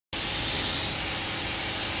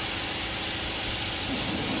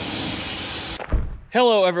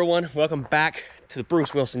Hello everyone, welcome back to the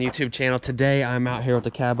Bruce Wilson YouTube channel. Today I'm out here with the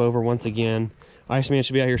Cabover once again. Iceman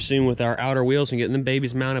should be out here soon with our outer wheels and getting the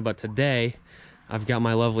babies mounted, but today I've got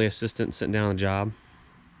my lovely assistant sitting down on the job.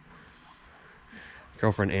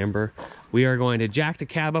 Girlfriend Amber. We are going to jack the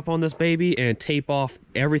cab up on this baby and tape off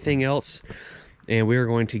everything else, and we are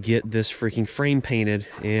going to get this freaking frame painted,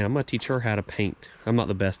 and I'm going to teach her how to paint. I'm not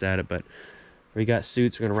the best at it, but we got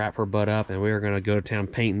suits. We're gonna wrap her butt up and we're gonna go to town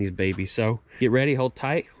painting these babies. So get ready, hold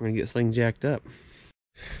tight. We're gonna get this thing jacked up.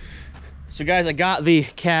 So guys, I got the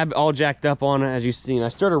cab all jacked up on it, as you've seen. I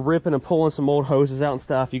started ripping and pulling some old hoses out and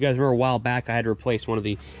stuff. You guys remember a while back I had to replace one of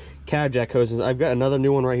the cab jack hoses. I've got another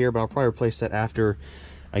new one right here, but I'll probably replace that after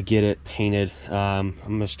I get it painted. I'm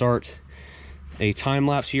gonna start a time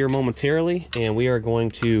lapse here momentarily, and we are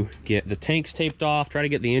going to get the tanks taped off, try to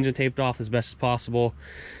get the engine taped off as best as possible,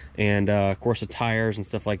 and of course the tires and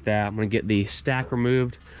stuff like that. I'm gonna get the stack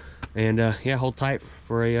removed, and yeah, hold tight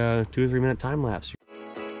for a 2 or 3 minute time lapse.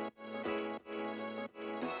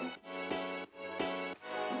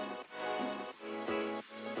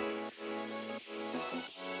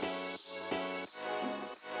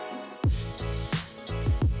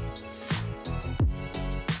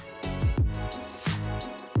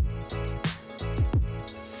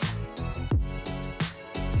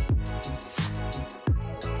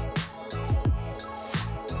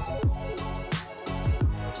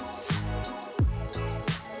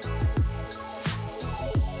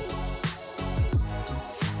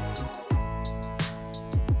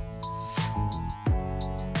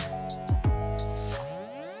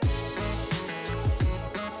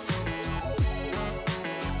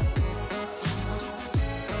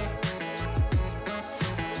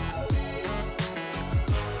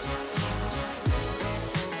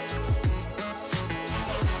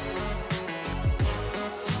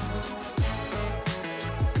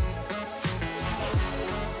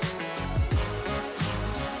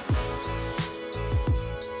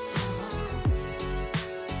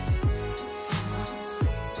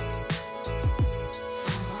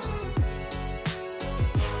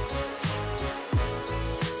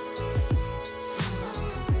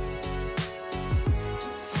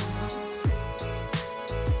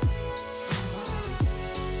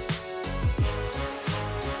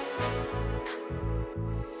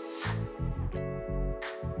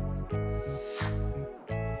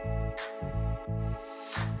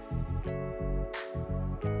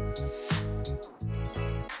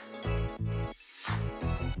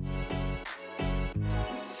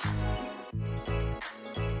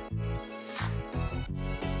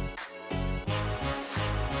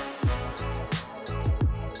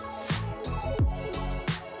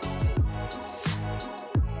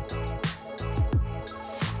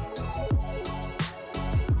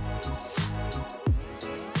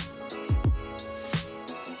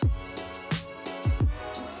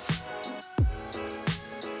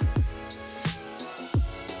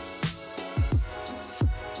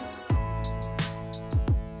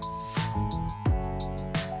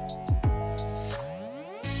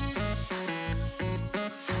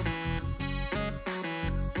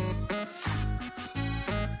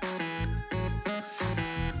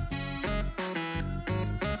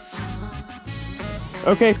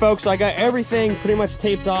 Okay folks, I got everything pretty much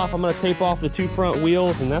taped off. I'm gonna tape off the 2 front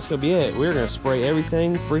wheels, and that's gonna be it. We're gonna spray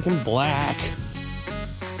everything freaking black.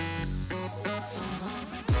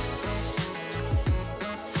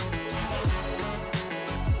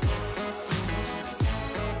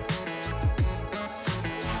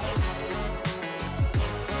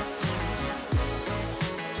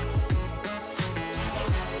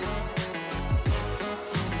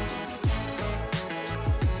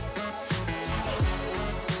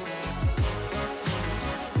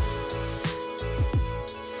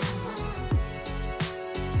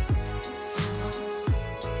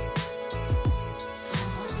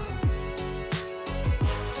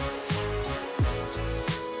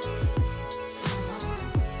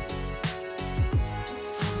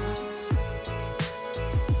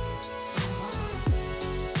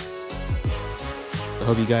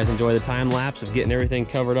 I hope you guys enjoy the time lapse of getting everything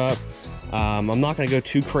covered up. I'm not going to go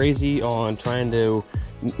too crazy on trying to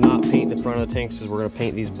not paint the front of the tanks, because we're going to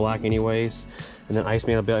paint these black anyways, and then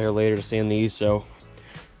Iceman will be out here later to sand these. So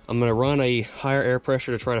I'm going to run a higher air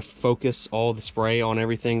pressure to try to focus all the spray on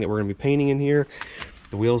everything that we're going to be painting in here.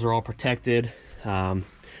 The wheels are all protected. Not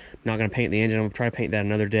going to paint the engine. I'm going to try to paint that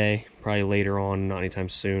another day, probably later on, not anytime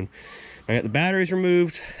soon. I got the batteries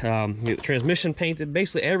removed, get the transmission painted.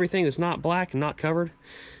 Basically everything that's not black and not covered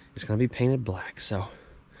is going to be painted black. So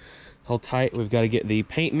hold tight. We've got to get the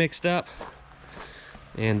paint mixed up.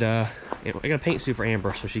 And I got a paint suit for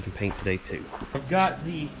Amber so she can paint today too. I've got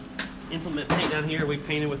the implement paint down here we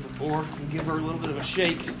painted with before. Give her a little bit of a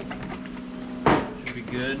shake. Should be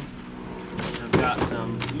good. I've got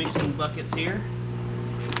some mixing buckets here.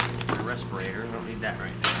 A respirator, I don't need that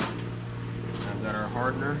right now. I've got our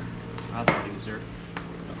hardener. I'll use her.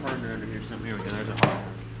 A hardener under here somewhere. Here we go, there's a hardener.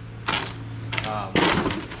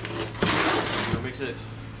 We'll mix it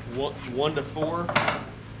 1 to 4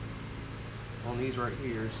 on these right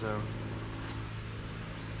here, so I'm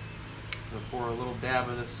gonna pour a little dab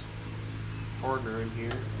of this hardener in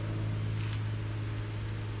here.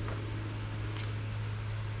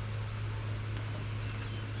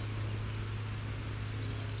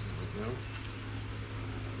 There we go.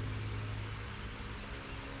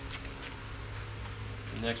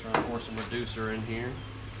 Next we're gonna pour some reducer in here.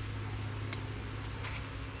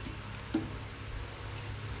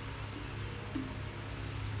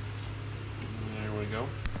 There we go.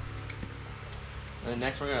 And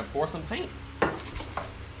next we're gonna pour some paint.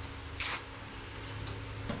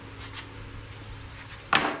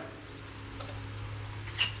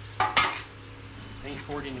 Paint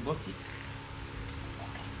poured in the bucket.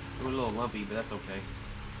 It was a little lumpy, but that's okay.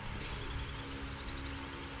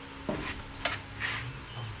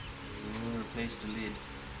 Replace the lid.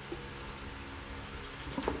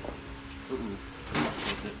 Ooh.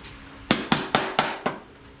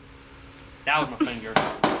 That was my finger.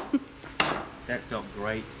 That felt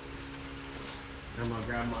great. I'm gonna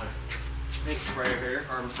grab my paint sprayer here,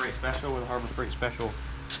 Harbor Freight Special with a Harbor Freight Special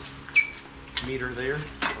meter there.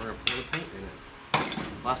 We're gonna pour the paint in it.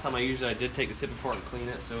 Last time I used it, I did take the tip apart and clean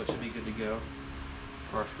it, so it should be good to go.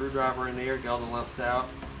 Our screwdriver in there, get all the lumps out,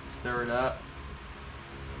 stir it up.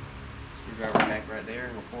 Screwdriver back right there,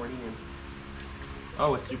 and we'll pour it in.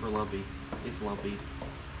 Oh, it's super lumpy. It's lumpy.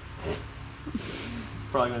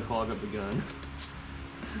 Probably gonna clog up the gun.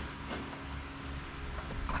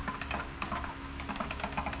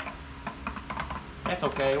 That's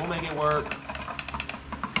okay, we'll make it work.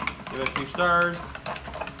 Give it a few stirs.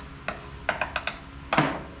 Put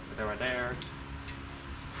that right there.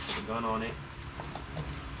 Put the gun on it.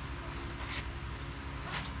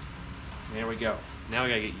 There we go. Now we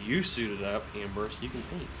gotta get you suited up, Amber, so you can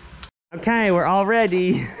paint. Okay, we're all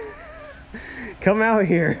ready. Come out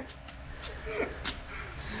here.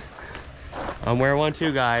 I'm wearing one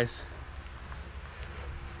too, guys.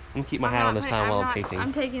 I'm gonna keep my hat on this time while I'm painting.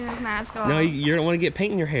 I'm taking this mask off. No, you don't want to get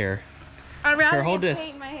paint in your hair. I'd rather here, hold this.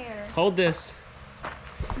 paint my hair. Hold this.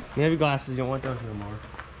 You have your glasses. You don't want those no more.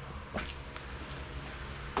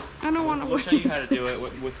 I don't want to. We'll show you how to do it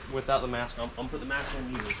without the mask on. I'm gonna put the mask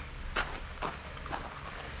on you.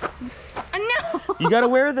 No. You gotta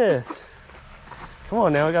wear this. Come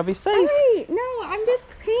on now, we gotta be safe. Wait, no, I'm just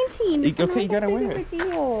painting. It's okay, you gotta wear it.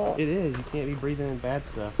 Deal. It is. You can't be breathing in bad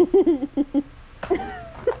stuff.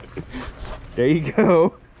 There you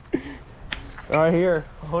go. All right, here.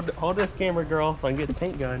 Hold this camera, girl, so I can get the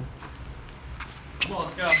paint gun. Come on,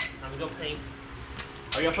 let's go. I'm gonna go paint.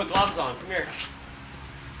 Oh, you gotta put gloves on. Come here.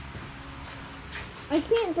 I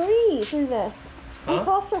can't breathe through this. Huh? I'm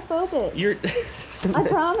claustrophobic. You're. I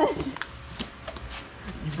promise.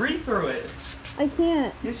 You breathe through it. I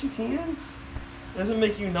can't. Yes, you can. It doesn't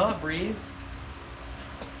make you not breathe.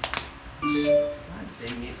 God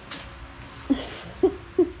dang it.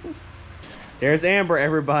 There's Amber,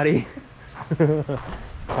 everybody. Come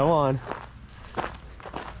on. I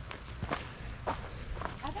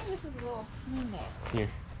think this is a little teammate. Here.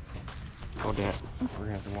 Hold that. We're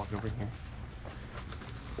gonna have to walk over here.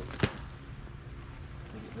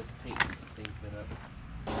 Get this paint thing set up.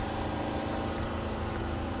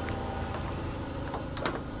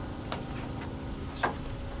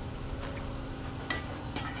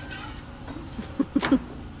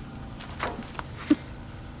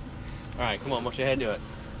 All right, come on, watch your head do it.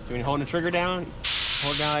 So when you're holding the trigger down,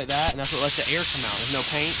 hold it down like that, and that's what lets the air come out. There's no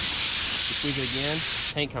paint. You squeeze it again,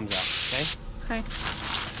 paint comes out, okay? Okay.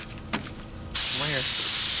 Come right here.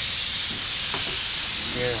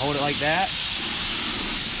 Here, hold it like that.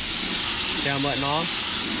 Down button off.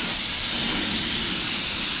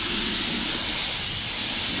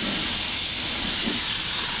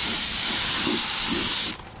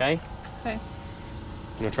 Okay? Okay.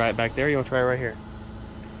 You wanna try it back there, or you wanna try it right here?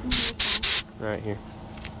 Right here.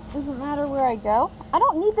 Doesn't matter where I go. I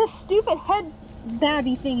don't need this stupid head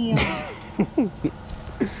babby thingy on.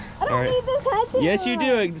 I don't need this head thing. Yes, you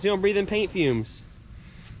do. So you don't breathe in paint fumes.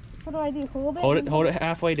 What do I do? Hold it? Hold it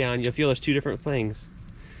halfway down. You'll feel there's two different things.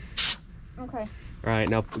 Okay. All right,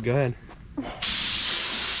 now go ahead.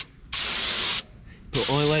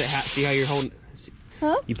 Only let it see how you're holding.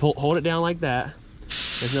 Huh? You hold it down like that.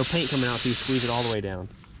 There's no paint coming out, so you squeeze it all the way down.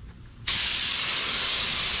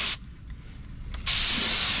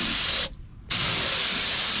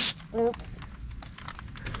 Oops.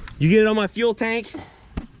 You get it on my fuel tank?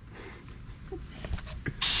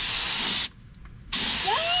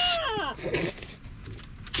 Ah!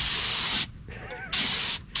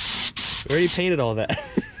 We already painted all that.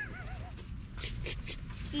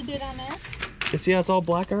 You did on there? You see how it's all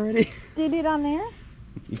black already? Did it on there?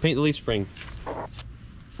 You paint the leaf spring.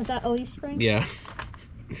 Is that a leaf spring? Yeah.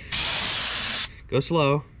 Go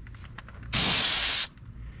slow.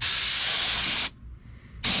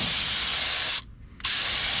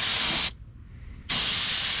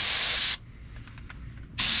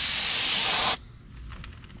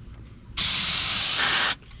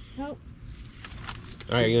 Nope.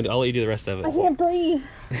 All right, I'll let you do the rest of I it. can't breathe.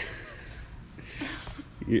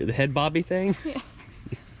 The head bobby thing? Yeah.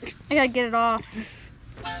 I gotta get it off.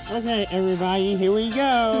 Okay, everybody, here we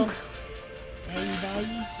go.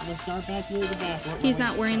 Everybody, we'll start back here at the back. He's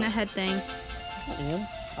not wearing the head thing. I am.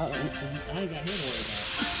 I ain't got him to worry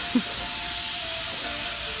about.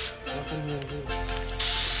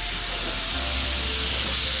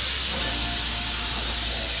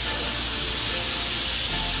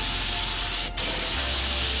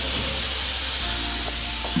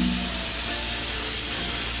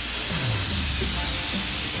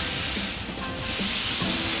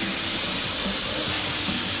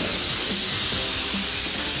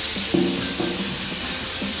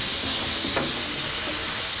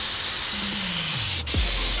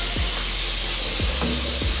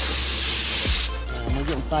 I'm gonna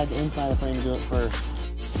get inside the inside of the frame and do it first.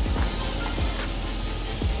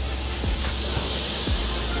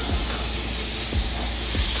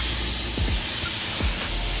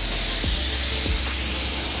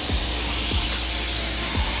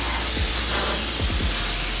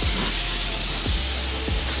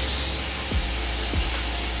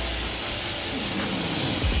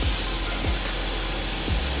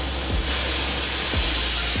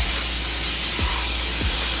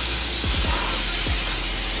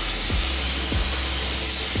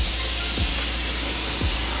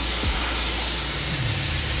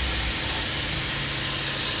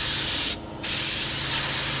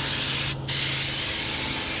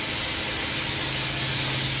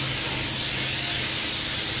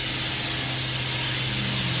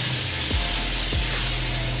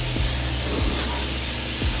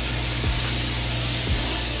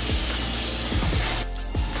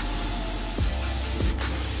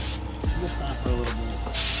 Just stop for a little bit.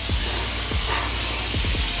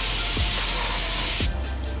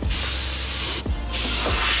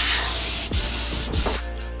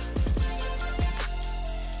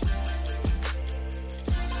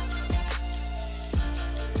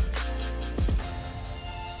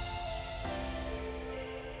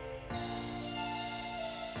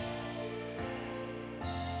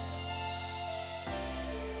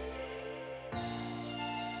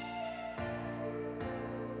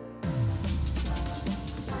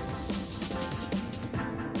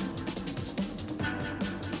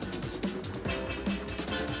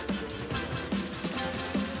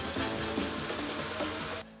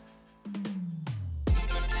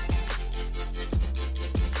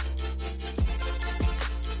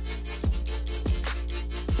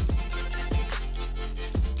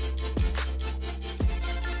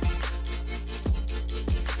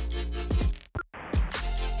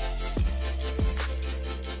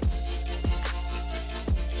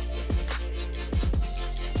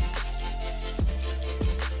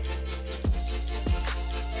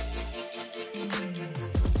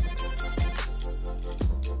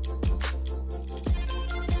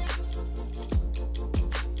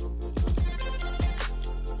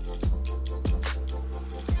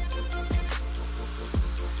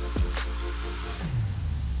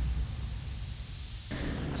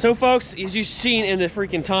 So folks, as you've seen in the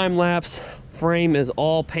freaking time lapse, frame is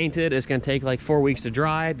all painted. It's gonna take like 4 weeks to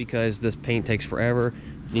dry because this paint takes forever.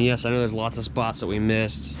 And yes, I know there's lots of spots that we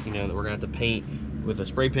missed, you know, that we're gonna have to paint with a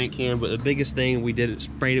spray paint can, but the biggest thing we did,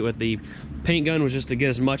 sprayed it with the paint gun, was just to get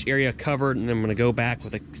as much area covered, and then I'm gonna go back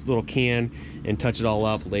with a little can and touch it all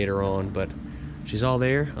up later on. But she's all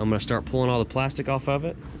there. I'm gonna start pulling all the plastic off of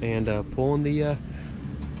it and pulling the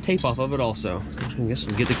tape off of it also. I'm just gonna get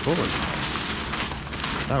some, get the pulling.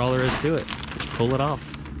 That's not all there is to it. Just pull it off.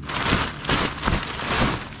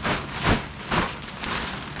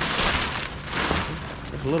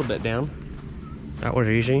 There's a little bit down. That was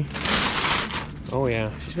easy. Oh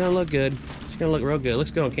yeah, she's gonna look good. She's gonna look real good.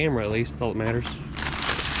 Looks good on camera at least. That's all that matters.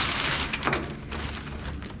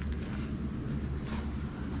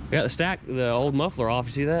 We got the old muffler off.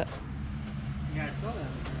 You see that? Yeah, I saw that.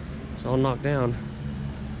 It's all knocked down.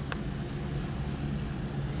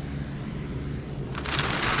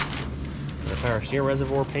 Got our steer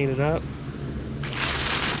reservoir painted up.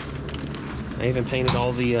 I even painted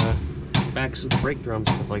all the backs of the brake drums,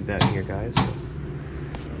 stuff like that in here, guys. So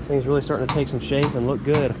this thing's really starting to take some shape and look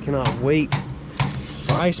good. I cannot wait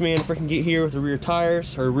for Iceman to freaking get here with the rear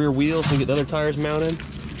tires, or rear wheels, and get the other tires mounted.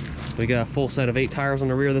 We got a full set of 8 tires on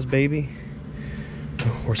the rear of this baby.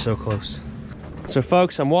 We're so close. So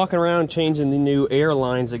folks, I'm walking around changing the new air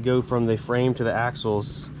lines that go from the frame to the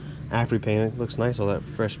axles after we paint it. Looks nice, all that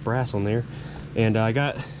fresh brass on there. And I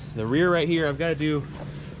got the rear right here. I've got to do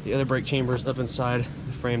the other brake chambers up inside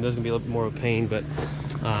the frame. Those are gonna be a little bit more of a pain, but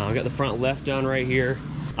I've got the front left done right here.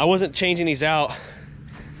 I wasn't changing these out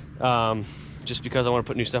just because I want to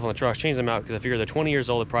put new stuff on the truck. I changed them out because I figured they're 20 years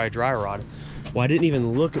old, they're probably dry rot. Well, I didn't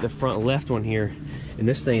even look at the front left one here, and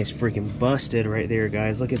this thing is freaking busted right there,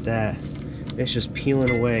 guys. Look at that. It's just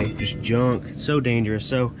peeling away, just junk. It's so dangerous.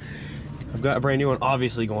 So I've got a brand new one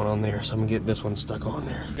obviously going on there, so I'm gonna get this one stuck on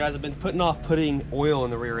there. Guys, I've been putting off putting oil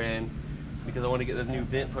in the rear end because I want to get the new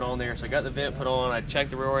vent put on there. So I got the vent put on, I checked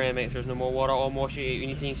the rear end, make sure there's no more water or moisture,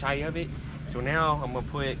 anything inside of it. So now I'm gonna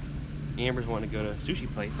put, Amber's wanting to go to a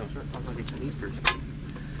sushi place, so I'm starting to talk like a Chinese person.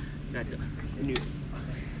 Got the new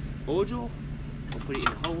oil, I'll put it in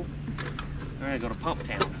the hole. All right, go to Pump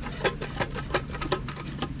Town.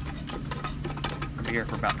 I'm here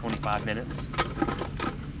for about 25 minutes.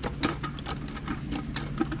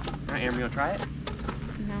 All right, Amber, you wanna try it?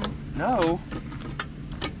 No. No?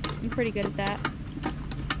 You're pretty good at that.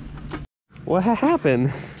 What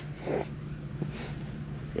happened?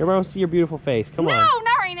 Everybody wants to see your beautiful face. Come on. No,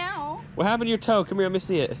 not right now. What happened to your toe? Come here, let me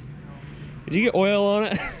see it. Did you get oil on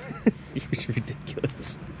it? You're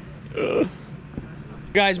ridiculous.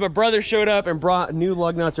 Guys, my brother showed up and brought new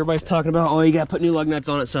lug nuts. Everybody's talking about, oh, you gotta put new lug nuts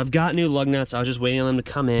on it. So I've got new lug nuts. I was just waiting on them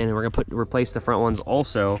to come in, and we're gonna replace the front ones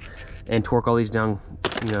also and torque all these down,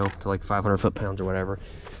 you know, to like 500 foot-pounds or whatever.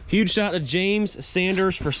 Huge shout out to James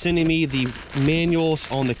Sanders for sending me the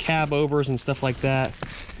manuals on the Cabovers and stuff like that.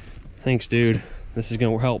 Thanks, dude. This is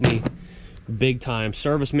gonna help me big time.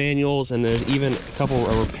 Service manuals, and there's even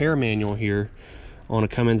a repair manual here on a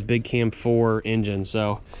Cummins Big Cam 4 engine.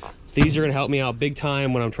 So these are gonna help me out big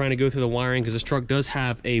time when I'm trying to go through the wiring, because this truck does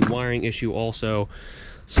have a wiring issue also.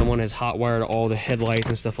 Someone has hot wired all the headlights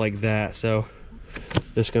and stuff like that. So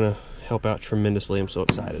this is gonna help out tremendously. I'm so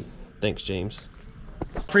excited. Thanks, James.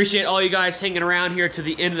 Appreciate all you guys hanging around here to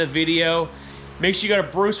the end of the video. Make sure you go to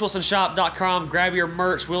brucewilsonshop.com, grab your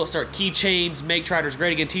merch, Will It Start keychains, Make Triders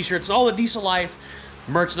Great Again t-shirts, all the Diesel Life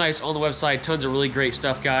merchandise on the website. Tons of really great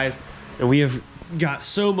stuff, guys. And we have got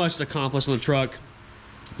so much to accomplish on the truck.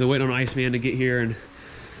 Been waiting on Iceman to get here, and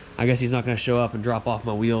I guess he's not going to show up and drop off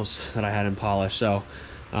my wheels that I had him polished. So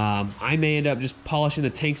I may end up just polishing the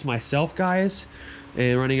tanks myself, guys,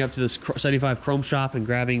 and running up to this 75 Chrome shop and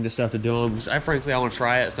grabbing the stuff to do them. Because I want to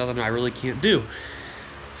try it. It's nothing I really can't do.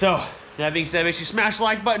 So that being said, make sure you smash the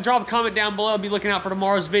like button, drop a comment down below, and be looking out for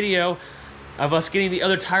tomorrow's video of us getting the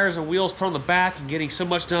other tires and wheels put on the back and getting so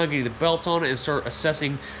much done, getting the belts on it, and start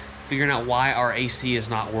assessing, figuring out why our AC is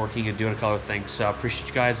not working and doing a couple of things. So I appreciate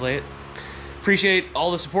you guys. Appreciate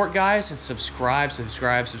all the support, guys, and subscribe.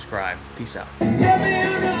 Peace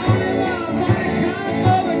out.